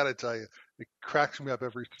clip. I got to tell you, it cracks me up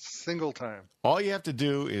every single time. All you have to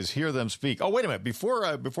do is hear them speak. Oh, wait a minute.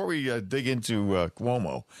 Before we dig into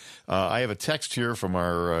Cuomo, I have a text here from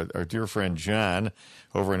our dear friend John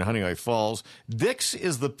over in Honeywell Falls. Dick's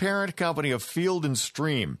is the parent company of Field &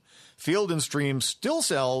 Stream. Field & Stream still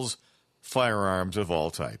sells firearms of all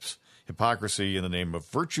types. Hypocrisy in the name of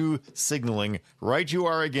virtue signaling. Right you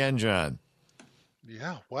are again, John.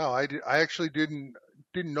 Yeah, wow. I actually didn't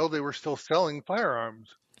know they were still selling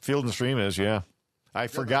firearms. Field and Stream is, yeah. I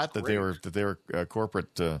forgot that's that they were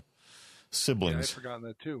corporate siblings. Yeah, I'd forgotten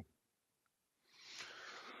that too.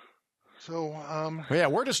 So, well, yeah,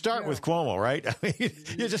 where to start with Cuomo, right? I mean,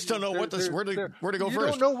 you just don't know where to go first. You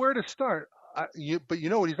don't know where to start. But you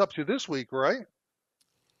know what he's up to this week, right?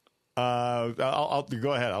 I'll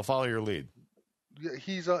go ahead. I'll follow your lead.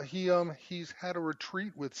 He's had a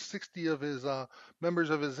retreat with 60 of his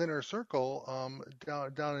members of his inner circle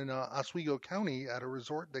down in Oswego County at a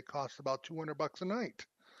resort that costs about $200 a night.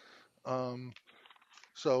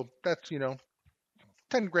 So that's $10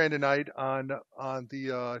 grand a night on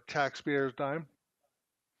the taxpayers' dime.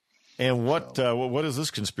 And what is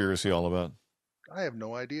this conspiracy all about? I have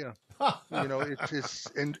no idea. It's his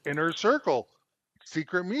inner circle,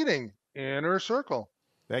 secret meeting, inner circle.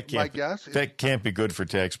 That can't be good for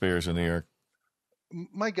taxpayers in New York.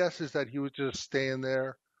 My guess is that he was just staying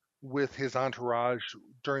there with his entourage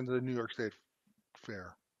during the New York State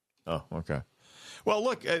Fair. Oh, okay. Well,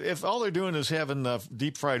 look, if all they're doing is having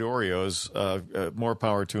deep fried Oreos, more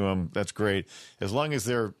power to them. That's great. As long as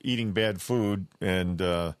they're eating bad food and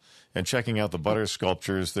checking out the butter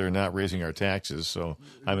sculptures, they're not raising our taxes. So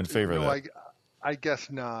I'm in favor of that. I guess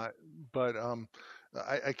not, but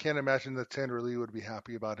I can't imagine that Sandra Lee would be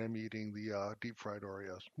happy about him eating the deep fried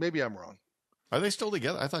Oreos. Maybe I'm wrong. Are they still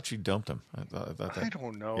together? I thought she dumped him. I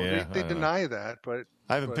don't know. Yeah, they deny that, but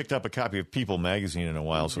I haven't picked up a copy of People magazine in a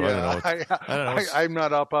while, so I don't know. I'm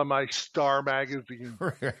not up on my Star magazine.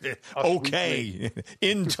 Okay,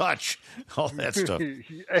 In Touch, all that stuff.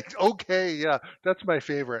 Okay, yeah, that's my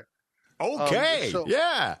favorite. Okay,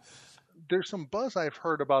 yeah. There's some buzz I've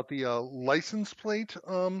heard about the license plate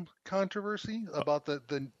controversy, about the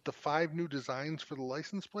 5 new designs for the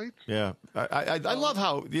license plates. Yeah, I love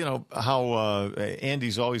how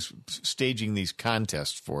Andy's always staging these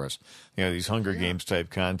contests for us. These Hunger Games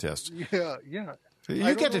type contests. Yeah.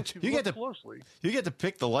 You get to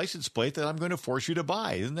pick the license plate that I'm going to force you to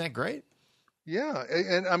buy. Isn't that great? Yeah,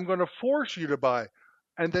 and I'm going to force you to buy,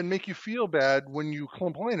 and then make you feel bad when you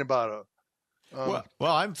complain about it. Well,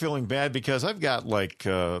 I'm feeling bad because I've got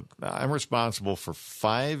I'm responsible for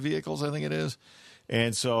 5 vehicles, I think it is.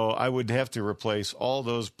 And so I would have to replace all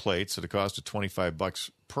those plates at a cost of $25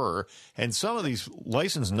 per. And some of these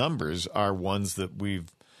license numbers are ones that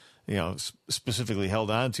we've, specifically held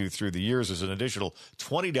on to through the years. There's an additional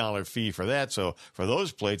 $20 fee for that. So for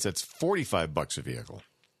those plates, that's $45 a vehicle.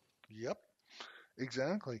 Yep,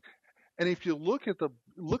 exactly. And if you look at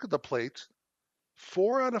the plates,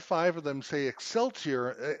 4 out of 5 of them say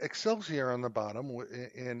Excelsior on the bottom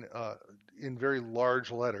in very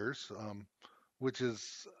large letters, which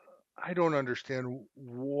is, I don't understand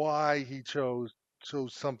why he chose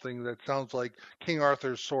something that sounds like King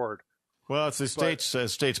Arthur's sword. Well, it's the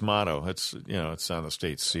state's motto. It's it's on the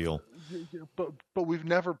state's seal. But we've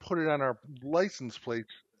never put it on our license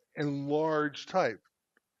plates in large type.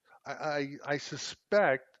 I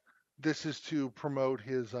suspect this is to promote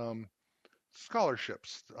his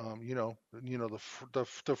scholarships,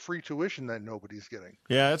 the free tuition that nobody's getting.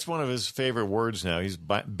 Yeah, that's one of his favorite words now. He's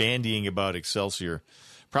bandying about Excelsior,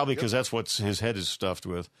 probably because that's what his head is stuffed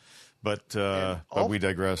with. But we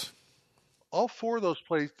digress. All 4 of those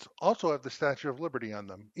plates also have the Statue of Liberty on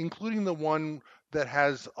them, including the one that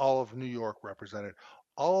has all of New York represented.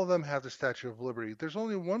 All of them have the Statue of Liberty. There's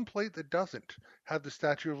only one plate that doesn't have the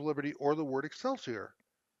Statue of Liberty or the word Excelsior.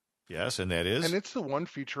 Yes, and that is? And it's the one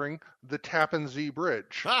featuring the Tappan Zee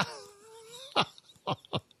Bridge.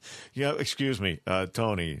 Excuse me,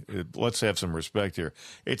 Tony, let's have some respect here.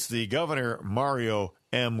 It's the Governor Mario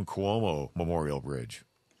M. Cuomo Memorial Bridge.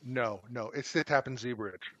 No, it's the Tappan Zee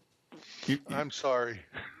Bridge. I'm sorry.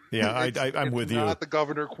 Yeah, I'm with you. Not the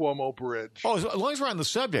Governor Cuomo Bridge. Oh, as long as we're on the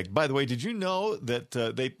subject, by the way, did you know that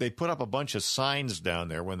they put up a bunch of signs down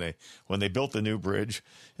there when they built the new bridge?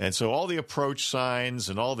 And so all the approach signs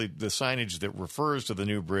and all the signage that refers to the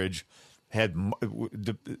new bridge had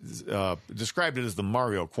described it as the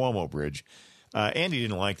Mario Cuomo Bridge. Andy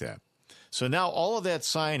didn't like that. So now all of that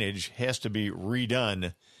signage has to be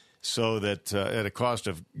redone so that at a cost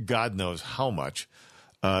of God knows how much,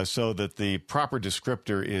 so that the proper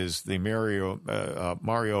descriptor is the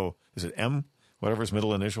Mario, is it M? Whatever his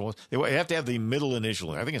middle initial was. They have to have the middle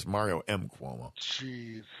initial. I think it's Mario M. Cuomo.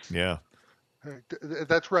 Jeez. Yeah.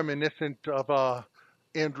 That's reminiscent of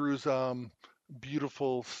Andrew's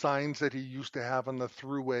beautiful signs that he used to have on the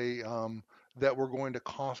thruway that were going to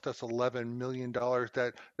cost us $11 million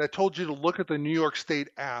that told you to look at the New York State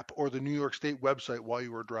app or the New York State website while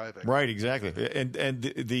you were driving. Right, exactly. And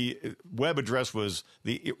the web address was,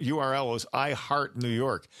 the URL was I Heart New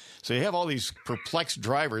York. So you have all these perplexed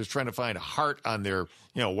drivers trying to find heart on their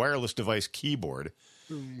wireless device keyboard.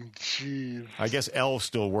 Jeez. I guess L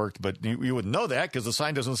still worked, but you wouldn't know that because the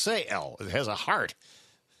sign doesn't say L. It has a heart.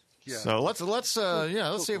 Yeah. So let's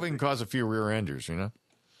see if we can cause a few rear enders.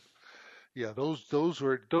 Yeah, those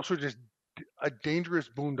were just a dangerous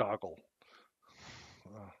boondoggle.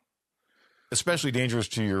 Especially dangerous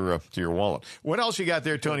to your wallet. What else you got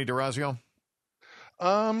there, Tony DeRazio?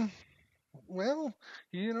 Well,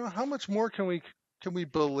 how much more can we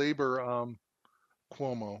belabor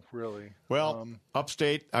Cuomo, really? Well,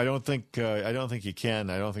 upstate, I don't think you can.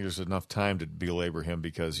 I don't think there's enough time to belabor him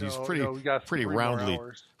because he's we got pretty 3 more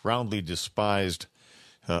hours. roundly despised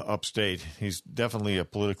upstate. He's definitely a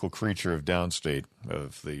political creature of downstate,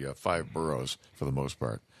 of the 5 boroughs for the most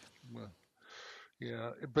part.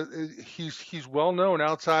 Yeah, but he's well known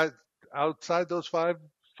outside those five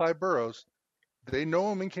boroughs. They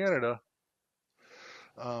know him in Canada,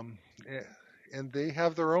 and they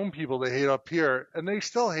have their own people they hate up here, and they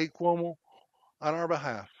still hate Cuomo on our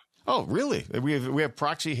behalf. Oh, really? We have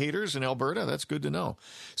proxy haters in Alberta. That's good to know.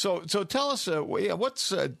 So tell us, what's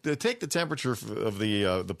take the temperature of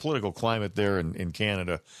the political climate there in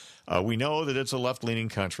Canada. We know that it's a left-leaning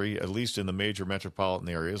country, at least in the major metropolitan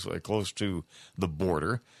areas, close to the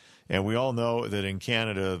border. And we all know that in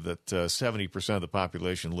Canada that 70% of the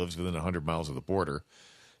population lives within 100 miles of the border,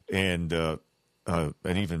 and an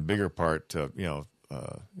even bigger part,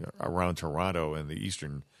 around Toronto and the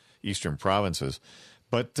eastern provinces.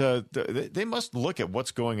 But they must look at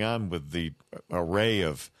what's going on with the array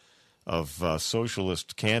of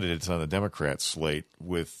socialist candidates on the Democrat slate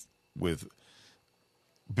with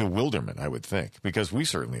bewilderment, I would think, because we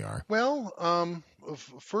certainly are. Well,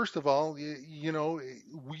 first of all,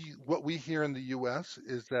 what we hear in the U.S.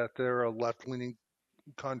 is that they're a left-leaning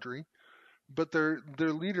country, but their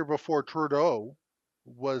leader before Trudeau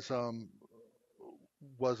was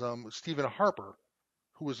Stephen Harper,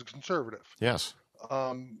 who was a conservative. Yes.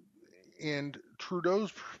 And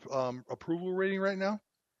Trudeau's approval rating right now,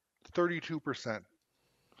 32%,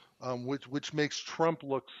 which makes Trump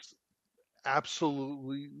look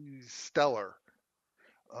absolutely stellar.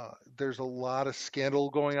 There's a lot of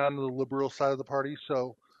scandal going on the liberal side of the party.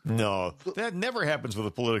 So no, that never happens with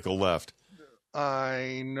the political left.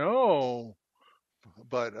 I know.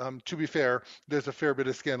 But to be fair, there's a fair bit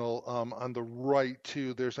of scandal on the right,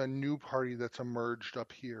 too. There's a new party that's emerged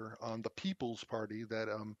up here, the People's Party, that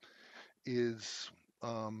is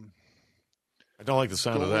I don't like the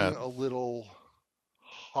sound of that. A little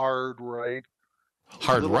hard right.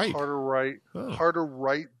 Hard right? Harder right. Oh. Harder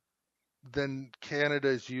right than Canada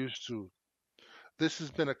is used to. This has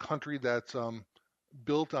been a country that's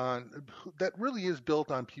really is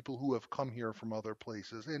built on people who have come here from other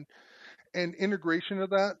places. And integration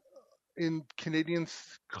of that in Canadian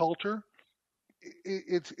culture,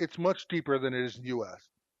 it's much deeper than it is in the U.S.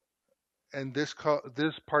 And this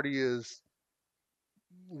party is,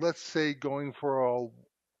 let's say, going for a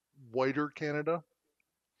whiter Canada.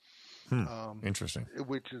 Interesting.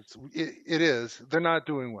 Which is it is. They're not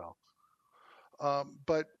doing well.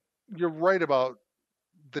 But you're right about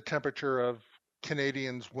the temperature of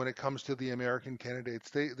Canadians when it comes to the American candidates.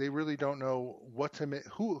 They really don't know what to make.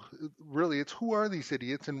 Who are these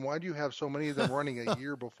idiots, and why do you have so many of them running a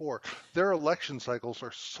year before? Their election cycles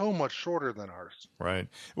are so much shorter than ours. Right.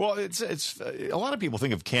 Well, it's a lot of people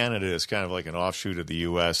think of Canada as kind of like an offshoot of the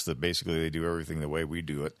U.S. that basically they do everything the way we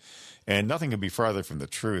do it, and nothing can be farther from the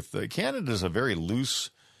truth. Canada is a very loose,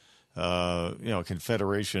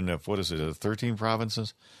 confederation of 13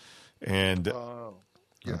 provinces, and.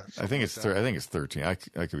 Yeah, I think it's 13. I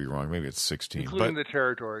could be wrong. Maybe it's 16, including the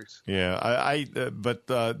territories. Yeah, but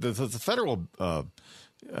the federal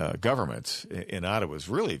government in Ottawa is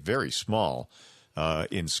really very small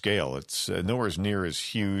in scale. It's nowhere near as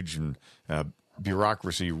huge and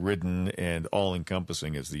bureaucracy ridden and all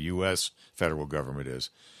encompassing as the U.S. federal government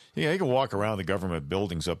is. You can walk around the government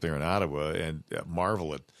buildings up there in Ottawa and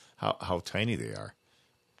marvel at how tiny they are.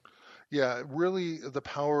 Yeah, really, the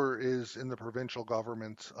power is in the provincial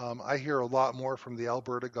governments. I hear a lot more from the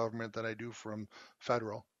Alberta government than I do from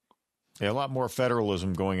federal. Yeah, a lot more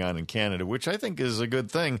federalism going on in Canada, which I think is a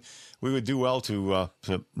good thing. We would do well to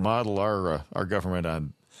model our government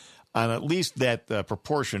on at least that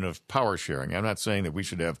proportion of power sharing. I'm not saying that we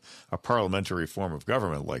should have a parliamentary form of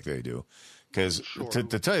government like they do, because to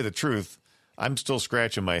tell you the truth, I'm still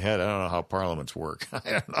scratching my head. I don't know how parliaments work.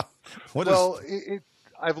 I don't know.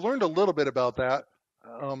 I've learned a little bit about that.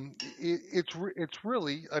 It's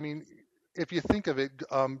really, I mean, if you think of it,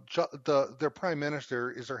 their prime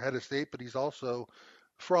minister is their head of state, but he's also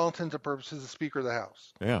for all intents and purposes, the Speaker of the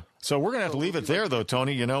House. Yeah. So we're going to have to leave it there, though,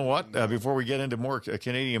 Tony. You know what? Before we get into more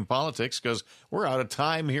Canadian politics, because we're out of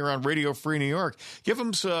time here on Radio Free New York. Give them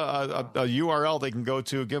a URL they can go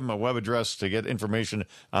to. Give them a web address to get information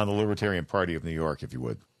on the Libertarian Party of New York, if you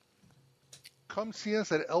would. Come see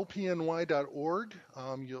us at lpny.org.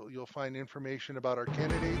 You'll find information about our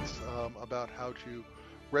candidates, about how to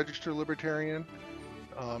register Libertarian,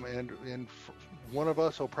 and one of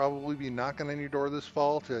us will probably be knocking on your door this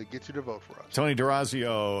fall to get you to vote for us. Tony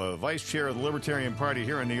D'Orazio, Vice Chair of the Libertarian Party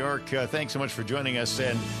here in New York. Thanks so much for joining us,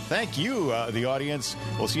 and thank you, the audience.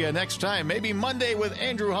 We'll see you next time, maybe Monday with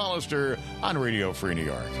Andrew Hollister on Radio Free New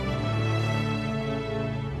York.